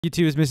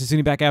YouTube, is Mr.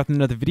 Zuni back out with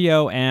another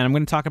video, and I'm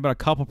going to talk about a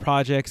couple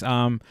projects.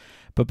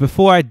 But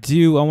before I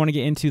do, I want to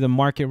get into the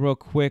market real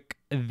quick.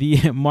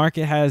 The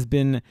market has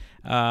been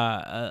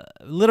a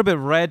little bit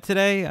red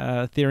today.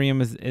 Ethereum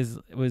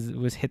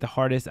was hit the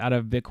hardest out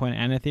of Bitcoin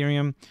and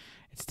Ethereum.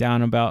 It's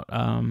down about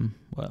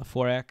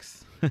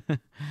 4x,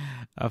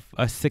 a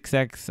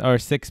 6x or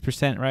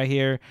 6% right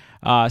here.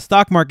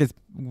 Stock markets,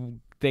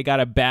 they got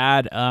a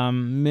bad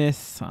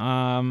miss,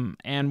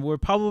 and we're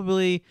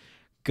probably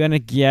gonna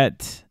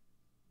get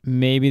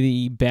maybe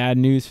the bad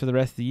news for the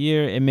rest of the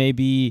year. It may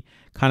be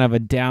kind of a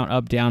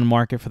up down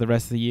market for the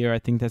rest of the year. I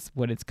think that's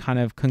what it's kind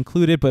of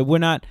concluded, but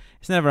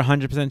it's never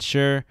 100%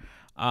 sure.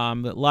 A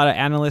lot of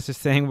analysts are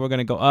saying we're going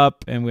to go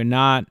up, and we're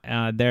not.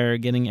 They're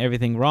getting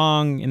everything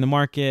wrong in the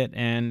market,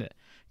 and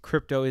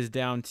crypto is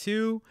down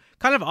too.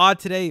 Kind of odd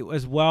today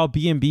as well.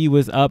 BNB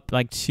was up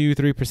like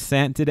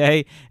 2-3%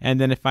 today,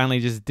 and then it finally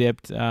just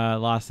dipped,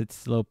 lost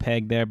its little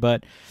peg there.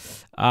 But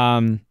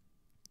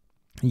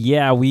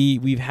yeah,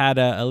 we've had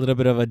a little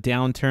bit of a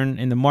downturn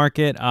in the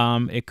market.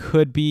 It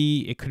could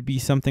be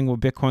something where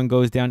Bitcoin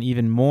goes down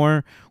even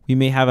more. We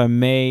may have a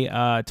May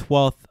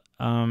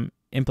 12th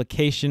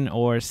implication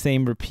or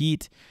same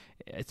repeat.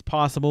 It's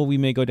possible we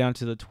may go down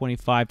to the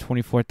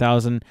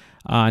 24,000.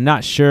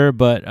 Not sure,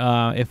 but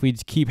if we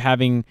keep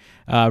having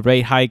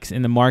rate hikes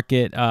in the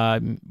market,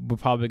 we're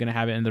probably going to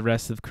have it in the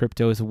rest of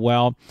crypto as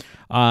well.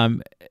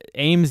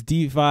 Ames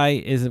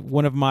Defi is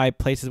one of my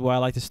places where I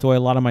like to store a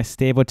lot of my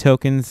stable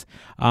tokens,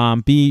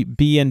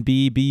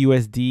 BNB,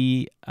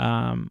 BUSD,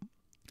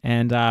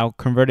 and I'll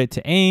convert it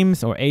to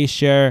Ames or A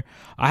share.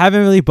 I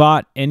haven't really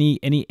bought any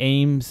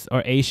Ames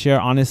or A share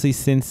honestly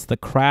since the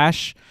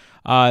crash.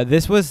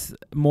 This was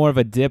more of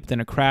a dip than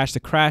a crash. The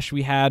crash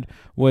we had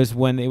was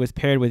when it was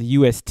paired with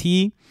UST,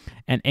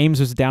 and Ames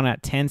was down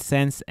at 10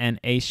 cents and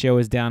A share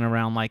was down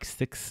around like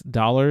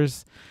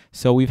 $6.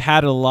 So we've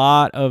had a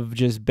lot of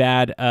just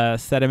bad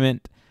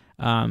sentiment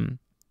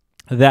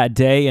that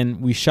day,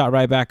 and we shot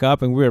right back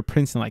up, and we were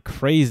printing like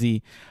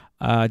crazy.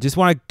 Just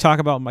want to talk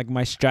about like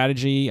my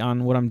strategy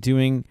on what I'm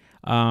doing.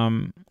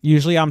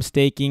 Usually I'm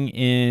staking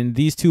in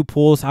these two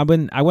pools. I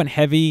went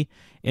heavy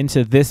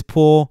into this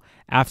pool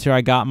after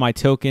I got my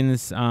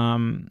tokens.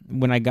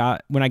 When I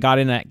got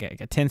in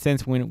at 10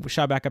 cents, when we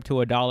shot back up to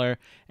 $1,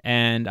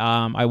 and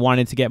I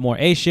wanted to get more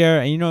A share.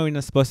 And you're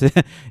not supposed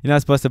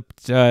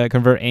to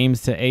convert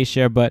Ames to A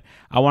share, but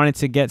I wanted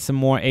to get some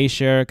more A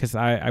share because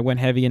I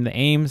went heavy in the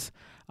Ames.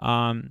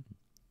 And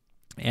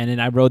then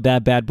I rode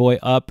that bad boy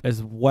up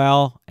as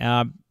well.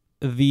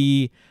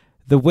 The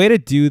way to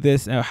do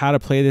this, how to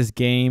play this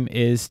game,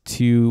 is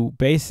to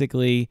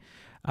basically,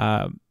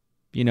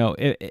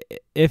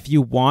 if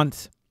you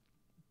want,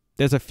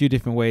 there's a few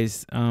different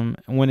ways.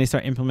 When they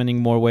start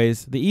implementing more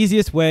ways, the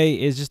easiest way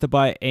is just to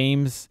buy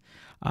Ames.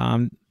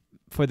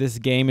 For this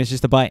game, is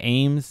just to buy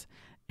Ames,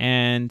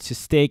 and to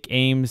stake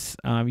Ames.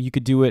 You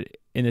could do it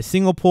in a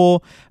single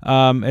pool.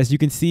 As you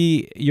can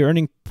see, you're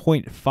earning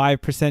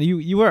 0.5%.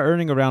 You were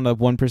earning around a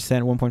 1%,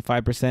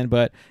 1.5%,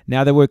 but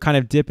now that we're kind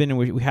of dipping, and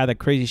we had a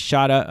crazy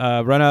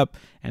run up,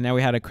 and now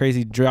we had a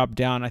crazy drop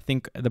down, I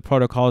think the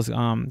protocol's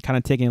kind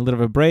of taking a little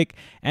bit of a break,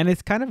 and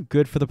it's kind of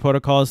good for the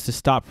protocols to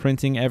stop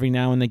printing every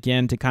now and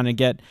again to kind of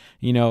get,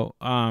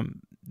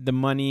 the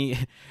money,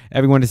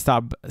 everyone to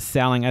stop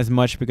selling as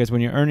much, because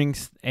when you're earning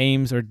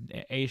Ames or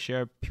A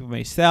share, people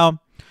may sell.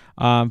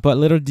 But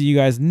little do you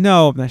guys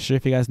know, I'm not sure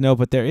if you guys know,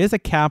 but there is a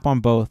cap on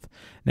both.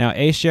 Now,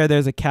 A share,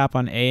 there's a cap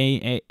on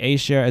A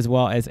share as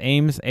well as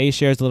Ames. A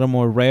share is a little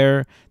more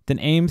rare than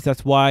Ames.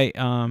 That's why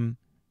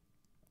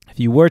if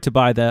you were to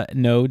buy the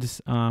nodes,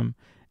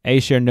 A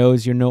share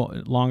nodes, you're no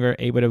longer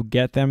able to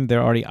get them.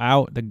 They're already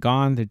out, they're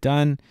gone, they're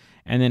done.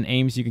 And then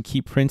Ames, you can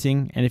keep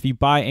printing. And if you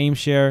buy Ames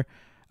share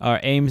or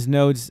Ames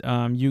nodes,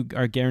 you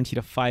are guaranteed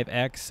a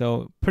 5x.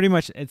 So pretty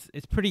much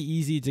it's pretty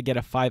easy to get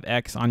a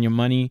 5x on your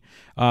money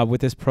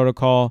with this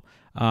protocol,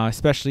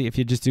 especially if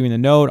you're just doing the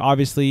node.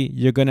 Obviously,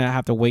 you're going to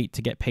have to wait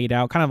to get paid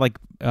out, kind of like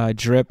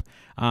drip,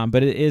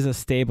 but it is a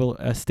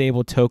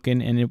stable token,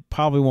 and it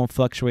probably won't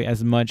fluctuate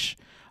as much.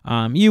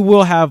 You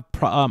will have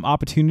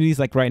opportunities,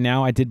 like right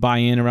now I did buy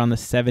in around the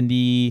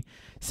 70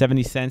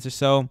 cents or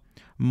so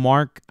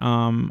mark.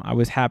 I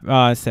was happy,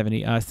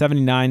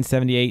 79,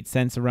 78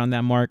 cents, around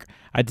that mark.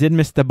 I did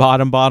miss the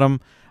bottom,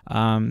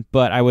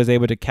 but I was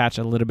able to catch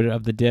a little bit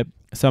of the dip.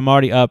 So I'm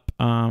already up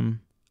a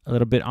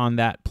little bit on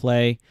that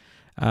play.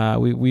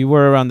 We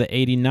were around the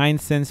 89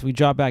 cents. We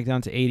dropped back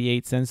down to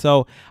 88 cents.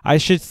 So I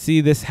should see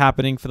this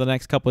happening for the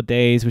next couple of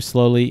days. We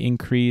slowly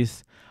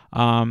increase.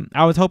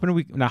 I was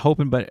hoping not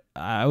hoping, but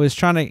I was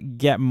trying to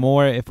get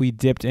more if we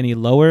dipped any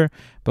lower,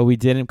 but we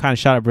didn't. Kind of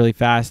shot up really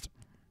fast.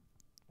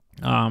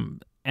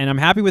 And I'm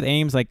happy with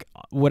Ames. Like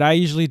what I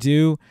usually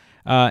do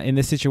in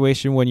this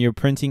situation when you're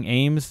printing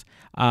Ames,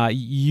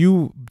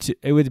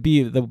 it would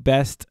be the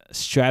best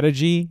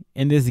strategy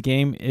in this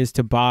game is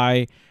to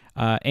buy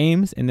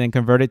Ames and then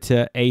convert it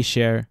to A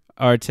share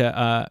or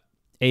to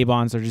A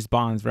bonds or just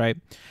bonds, right?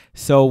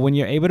 So when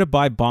you're able to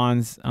buy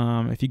bonds,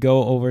 if you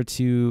go over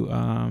to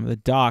the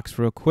docs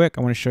real quick,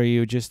 I want to show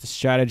you just the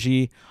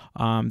strategy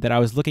that I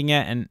was looking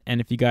at,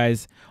 and if you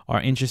guys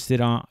are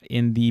interested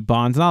in the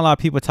bonds. Not a lot of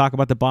people talk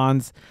about the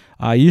bonds,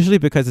 usually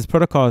because this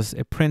protocol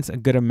it prints a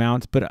good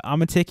amount, but I'm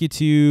gonna take you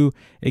to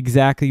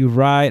exactly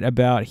right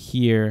about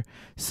here.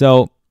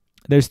 So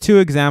there's two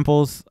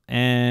examples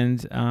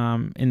and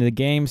in the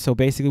game. So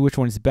basically, which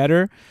one's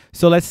better?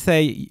 So let's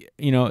say,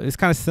 it's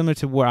kind of similar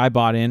to where I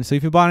bought in. So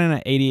if you bought in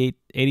at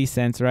 80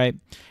 cents, right,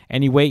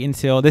 and you wait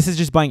until, this is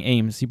just buying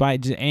Ames. You buy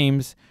just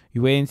Ames,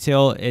 you wait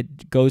until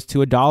it goes to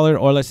 $1,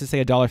 or let's just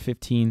say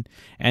 $1.15,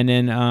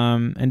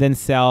 and then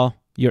sell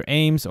your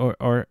Ames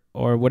or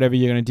whatever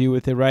you're gonna do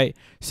with it, right?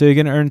 So you're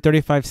gonna earn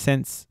 35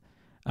 cents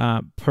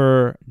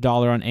per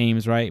dollar on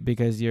Ames, right?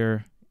 Because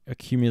you're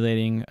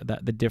accumulating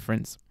the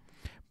difference.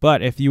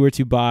 But if you were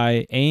to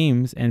buy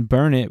Ames and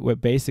burn it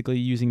with basically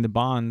using the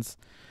bonds,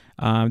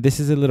 this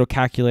is a little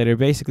calculator.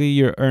 Basically,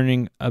 you're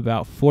earning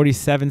about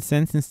 47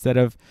 cents instead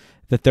of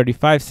the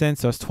 35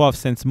 cents, so it's 12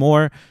 cents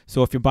more.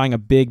 So if you're buying a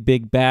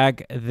big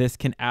bag, this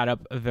can add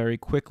up very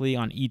quickly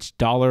on each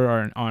dollar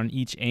or on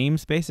each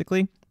Ames,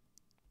 basically.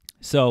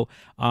 So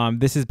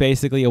this is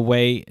basically a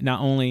way not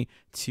only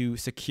to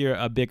secure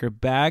a bigger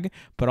bag,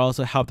 but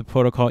also help the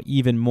protocol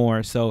even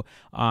more. So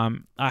I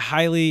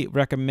highly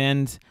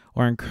recommend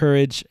or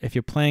encourage, if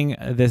you're playing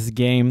this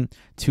game,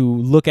 to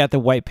look at the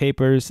white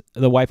paper,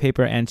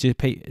 and to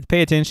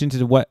pay attention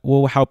to what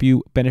will help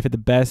you benefit the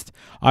best.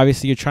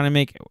 Obviously, you're trying to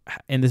make,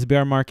 in this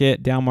bear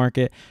market, down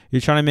market,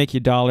 you're trying to make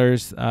your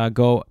dollars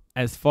go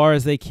as far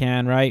as they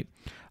can, right?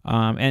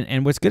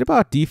 And what's good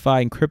about DeFi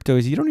and crypto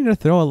is you don't need to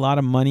throw a lot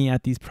of money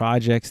at these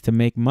projects to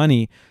make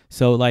money.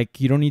 So like,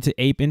 you don't need to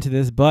ape into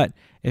this, but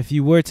if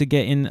you were to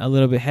get in a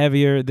little bit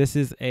heavier, this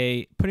is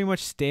a pretty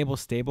much stable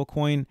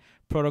coin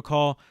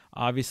protocol.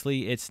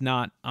 Obviously, it's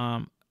not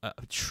a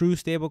true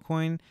stable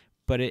coin,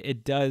 but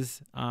it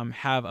does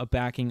have a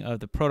backing of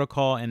the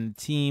protocol and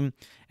the team,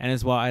 and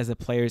as well as the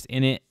players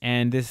in it.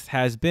 And this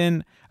has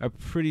been a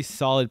pretty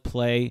solid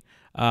play.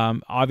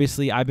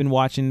 Obviously, I've been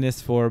watching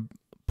this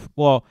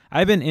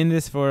I've been in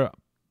this for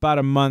about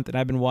a month, and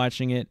I've been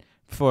watching it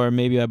for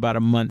maybe about a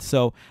month.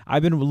 So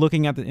I've been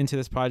looking into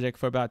this project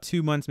for about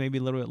 2 months, maybe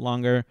a little bit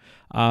longer.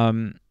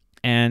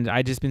 And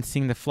I just been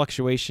seeing the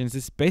fluctuations.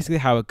 This is basically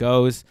how it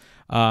goes.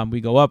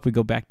 We go up, we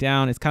go back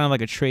down. It's kind of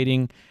like a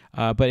trading,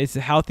 but it's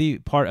a healthy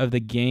part of the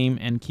game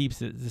and keeps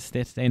the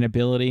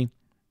sustainability,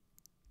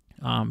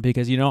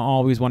 because you don't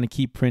always want to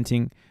keep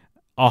printing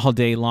all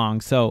day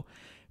long. So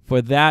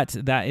for that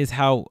is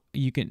how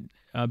you can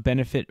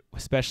benefit,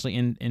 especially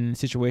in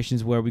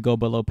situations where we go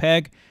below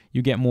peg.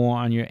 You get more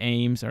on your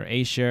Ames or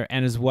A share,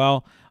 and as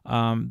well,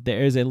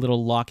 there is a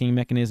little locking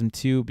mechanism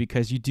too,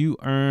 because you do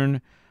earn.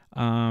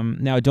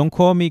 Now, don't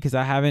quote me because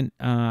I haven't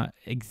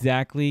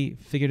exactly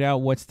figured out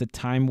what's the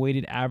time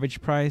weighted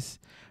average price,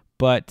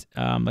 but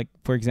like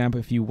for example,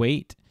 if you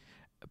wait,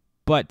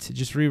 but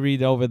just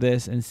reread over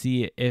this and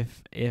see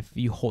if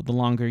you hold, the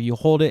longer you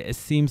hold it, it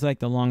seems like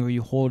the longer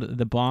you hold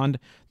the bond,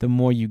 the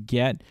more you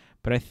get.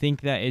 But I think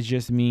that it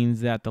just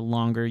means that the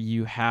longer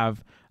you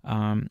have,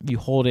 you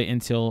hold it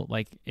until,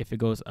 like, if it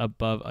goes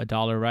above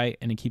 $1, right,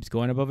 and it keeps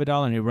going above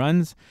 $1 and it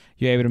runs,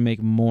 you're able to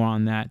make more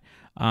on that.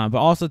 But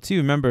also too,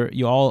 remember,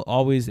 you're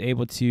always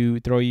able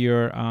to throw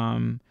your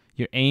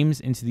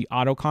Ames into the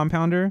auto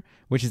compounder,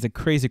 which is a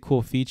crazy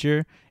cool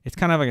feature. It's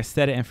kind of like a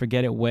set it and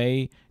forget it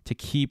way to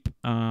keep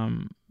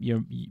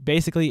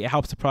basically it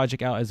helps the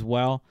project out as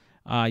well.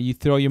 You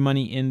throw your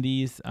money in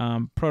these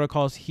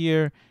protocols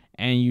here,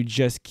 and you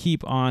just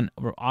keep on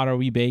auto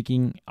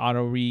rebaking,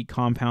 auto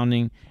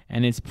recompounding,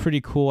 and it's pretty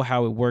cool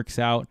how it works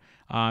out.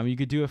 You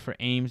could do it for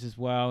Ames as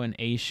well and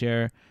A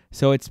share,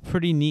 so it's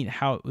pretty neat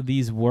how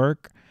these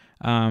work,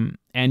 and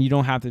you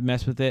don't have to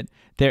mess with it.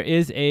 There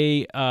is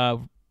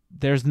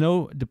there's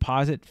no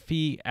deposit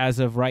fee as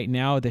of right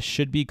now. This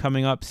should be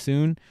coming up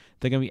soon.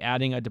 They're gonna be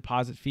adding a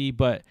deposit fee,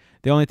 but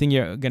the only thing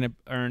you're gonna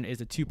earn is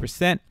a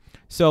 2%.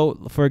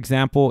 So, for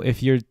example,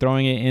 if you're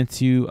throwing it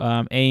into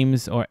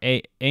Ames, or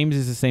Ames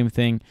is the same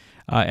thing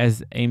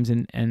as Ames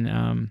and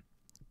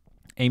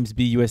Ames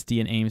BUSD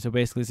and Ames. So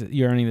basically,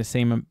 you're earning the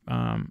same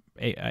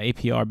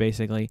APR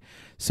basically.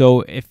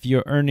 So if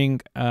you're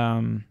earning,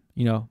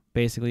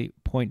 basically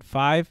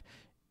 0.5,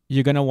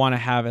 you're gonna want to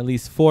have at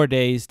least 4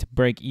 days to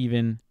break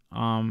even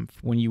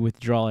when you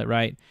withdraw it,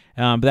 right?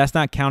 But that's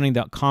not counting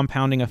the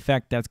compounding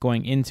effect that's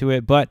going into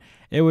it. But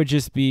it would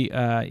just be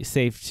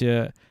safe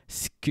to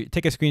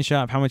take a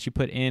screenshot of how much you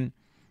put in,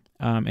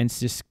 and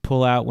just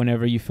pull out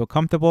whenever you feel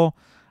comfortable,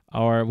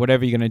 or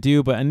whatever you're gonna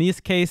do. But in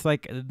this case,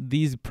 like,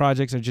 these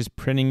projects are just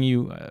printing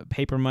you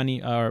paper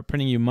money, or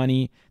printing you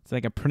money. It's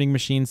like a printing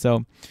machine,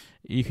 so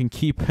you can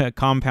keep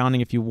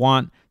compounding if you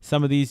want.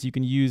 Some of these you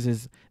can use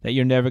as that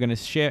you're never gonna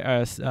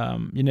share,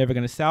 you're never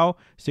gonna sell,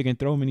 so you can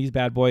throw them in these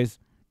bad boys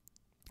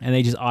and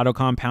they just auto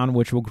compound,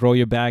 which will grow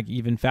your bag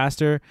even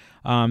faster.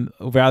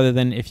 Rather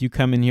than if you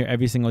come in here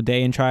every single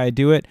day and try to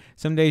do it.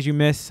 Some days you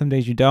miss, some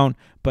days you don't,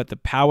 but the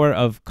power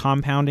of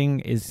compounding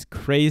is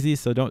crazy.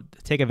 So don't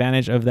take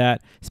advantage of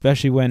that,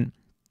 especially when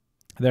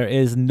there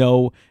is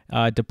no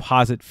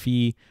deposit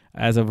fee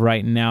as of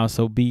right now.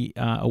 So be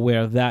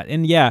aware of that.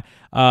 And yeah,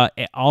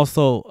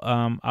 also,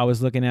 I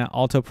was looking at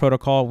Alto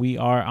Protocol. We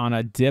are on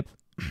a dip,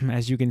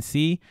 as you can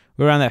see.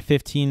 We're around that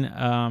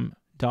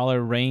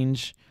 $15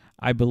 range.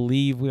 I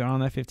believe we're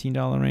on that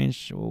 $15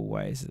 range. Oh,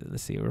 why is it?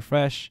 Let's see,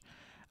 refresh.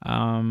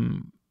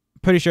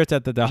 Pretty sure it's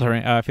at the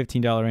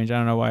 $15 range. I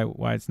don't know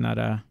why it's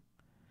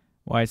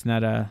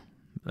not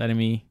letting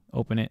me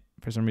open it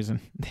for some reason.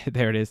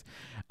 There it is.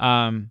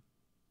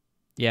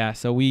 Yeah,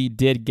 so we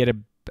did get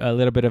a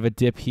little bit of a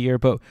dip here,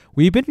 but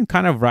we've been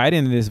kind of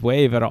riding this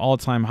wave at an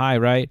all-time high,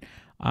 right?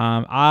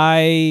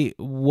 I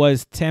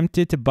was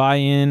tempted to buy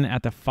in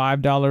at the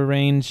 $5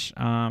 range,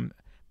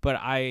 but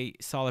I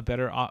saw a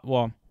better,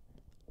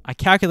 I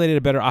calculated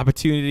a better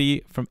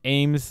opportunity from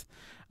Ames,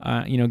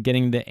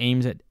 getting the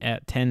Ames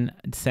at 10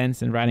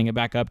 cents and riding it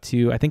back up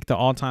to, I think the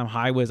all-time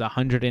high was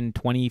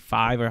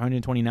 125 or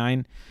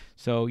 129.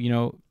 So,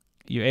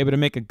 you're able to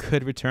make a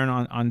good return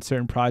on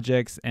certain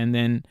projects. And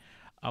then,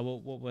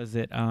 what was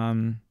it?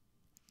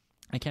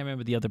 I can't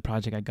remember the other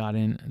project I got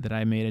in that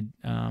I made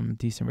a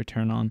decent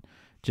return on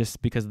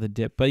just because of the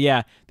dip. But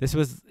yeah, this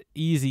was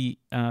easy.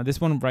 This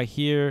one right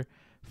here,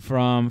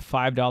 from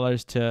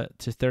 $5 to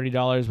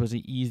 $30 was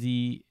an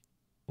easy.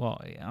 Well,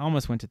 I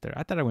almost went to 30.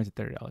 I thought I went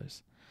to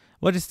 $30.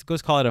 Well, just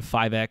let's call it a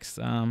 5x,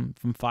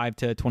 from $5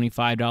 to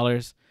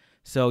 $25.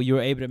 So you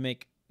were able to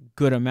make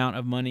good amount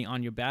of money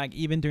on your bag,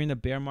 even during the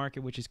bear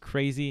market, which is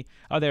crazy.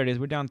 Oh, there it is.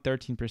 We're down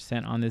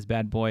 13% on this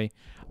bad boy.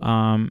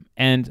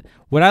 And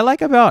what I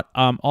like about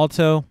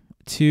Alto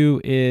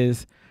too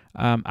is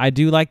I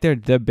do like their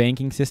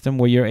banking system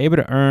where you're able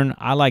to earn.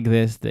 I like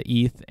this, the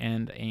ETH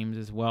and Ames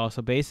as well.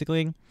 So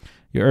basically,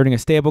 you're earning a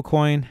stable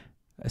coin,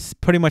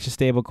 pretty much a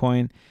stable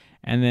coin,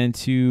 and then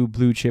 2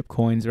 blue chip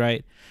coins,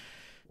 right?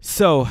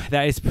 So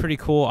that is pretty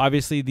cool.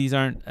 Obviously, these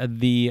aren't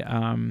the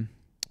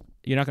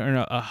you're not gonna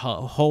earn a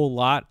whole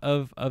lot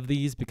of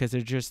these because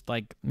they're just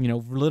like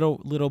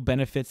little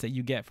benefits that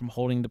you get from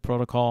holding the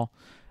protocol.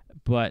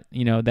 But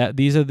that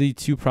these are the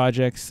 2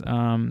 projects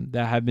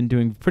that have been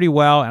doing pretty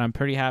well, and I'm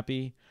pretty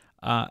happy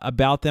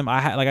about them.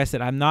 Like I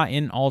said, I'm not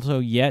in Alto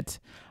yet.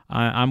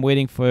 I'm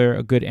waiting for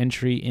a good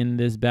entry in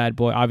this bad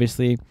boy.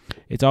 Obviously,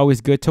 it's always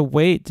good to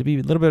wait, to be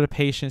a little bit of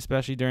patient,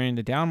 especially during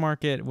the down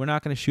market. We're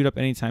not going to shoot up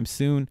anytime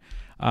soon,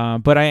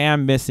 but I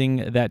am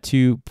missing that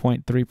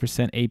 2.3%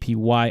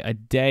 APY a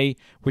day,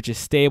 which is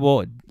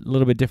stable, a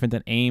little bit different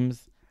than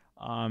Ames.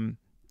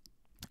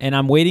 And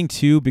I'm waiting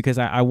too because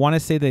I want to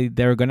say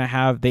they're going to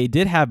have, they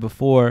did have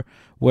before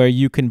where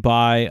you can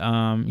buy,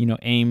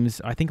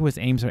 Ames, I think it was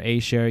Ames or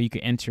A-Share, you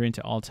could enter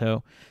into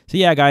Alto. So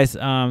yeah, guys,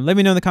 let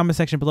me know in the comment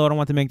section below. I don't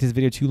want to make this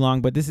video too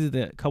long, but this is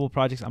the couple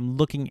projects I'm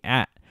looking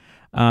at,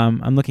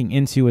 I'm looking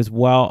into as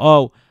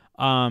well.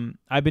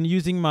 I've been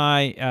using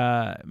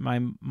my,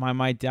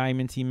 my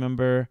Diamond team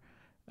member,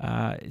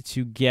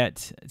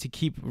 to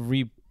keep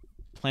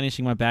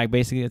replenishing my bag.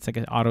 Basically, it's like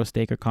an auto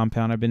stake or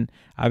compound. I've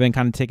been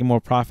kind of taking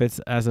more profits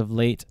as of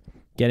late,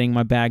 getting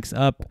my bags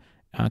up,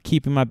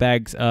 keeping my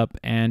bags up,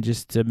 and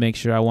just to make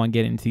sure I won't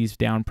get into these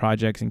down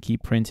projects and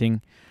keep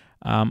printing.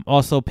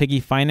 Also, Piggy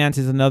Finance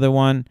is another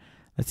one.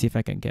 Let's see if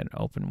I can get an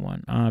open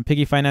one.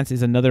 Piggy Finance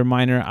is another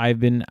miner I've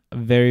been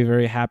very,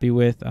 very happy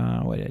with.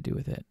 What did I do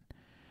with it?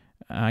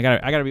 I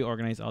gotta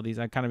reorganize all these.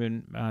 I've kind of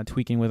been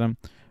tweaking with them,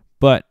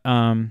 but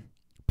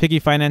Piggy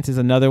Finance is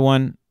another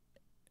one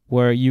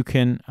where you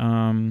can,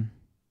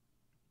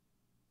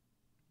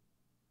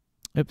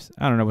 oops,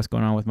 I don't know what's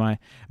going on with my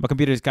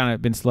computer's kind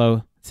of been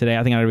slow today.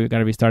 I think I got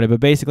to restart it. But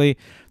basically,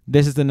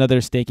 this is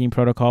another staking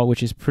protocol,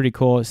 which is pretty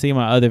cool. See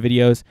my other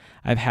videos,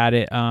 I've had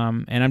it,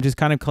 and I'm just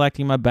kind of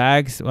collecting my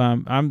bags.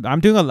 I'm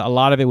doing a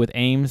lot of it with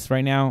Ames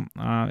right now.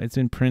 It's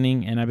been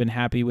printing, and I've been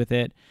happy with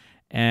it.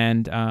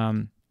 And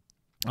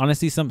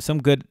honestly,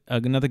 another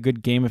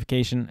good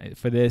gamification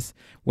for this.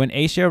 When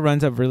A-Share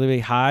runs up really, really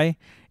high,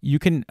 you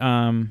can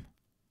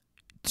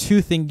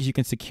 2 things you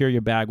can secure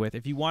your bag with.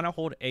 If you want to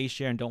hold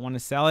A-Share and don't want to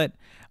sell it,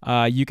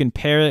 you can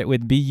pair it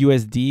with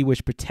BUSD,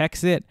 which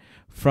protects it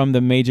from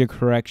the major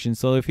correction.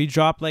 So if you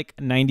drop like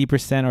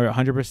 90% or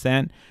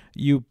 100%,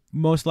 you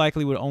most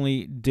likely would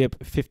only dip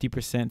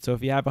 50%. So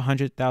if you have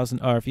 100,000,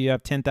 or if you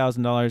have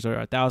 $10,000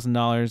 or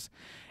 $1,000,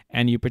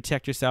 and you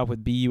protect yourself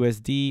with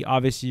BUSD,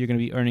 obviously you're going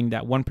to be earning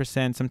that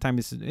 1%.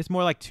 Sometimes it's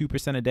more like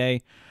 2% a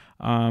day.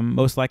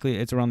 Most likely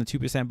it's around the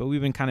 2%, but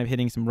we've been kind of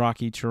hitting some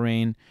rocky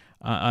terrain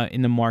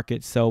in the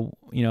market. So,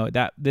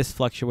 that this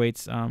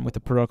fluctuates with the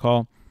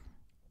protocol.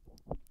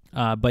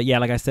 But yeah,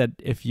 like I said,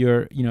 if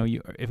if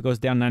it goes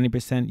down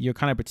 90%, you're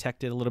kind of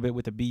protected a little bit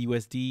with the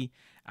BUSD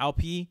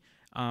LP.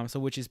 So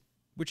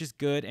which is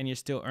good, and you're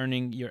still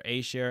earning your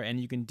A-Share,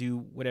 and you can do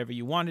whatever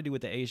you want to do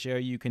with the A-Share.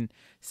 You can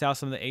sell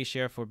some of the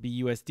A-Share for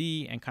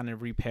BUSD and kind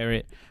of repair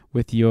it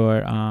with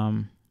your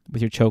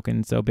with your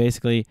token. So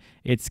basically,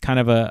 it's kind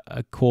of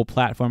a cool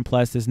platform.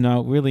 Plus, there's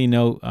really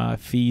no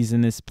fees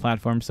in this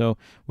platform. So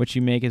what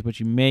you make is what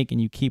you make,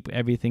 and you keep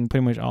everything,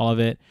 pretty much all of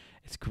it.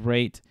 It's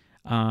great.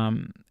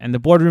 And the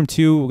boardroom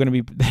too, we're gonna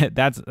be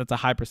that's a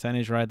high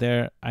percentage right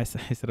there. I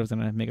said I was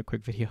gonna make a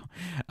quick video.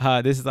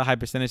 This is a high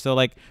percentage. So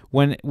like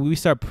when we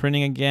start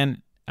printing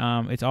again,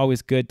 it's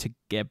always good to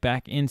get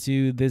back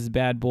into this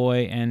bad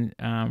boy and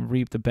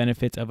reap the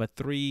benefits of a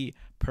 3%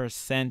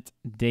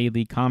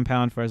 daily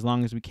compound for as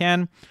long as we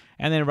can,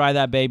 and then ride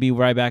that baby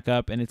right back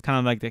up. And it's kind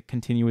of like the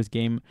continuous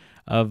game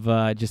of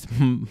just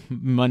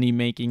money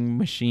making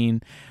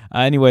machine.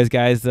 Anyways,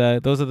 guys,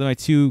 those are my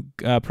two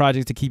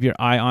projects to keep your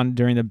eye on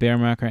during the bear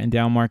market and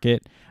down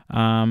market,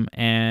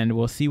 and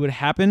we'll see what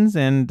happens.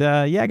 And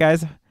yeah,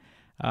 guys,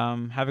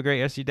 have a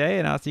great rest of your day,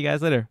 and I'll see you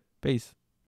guys later. Peace.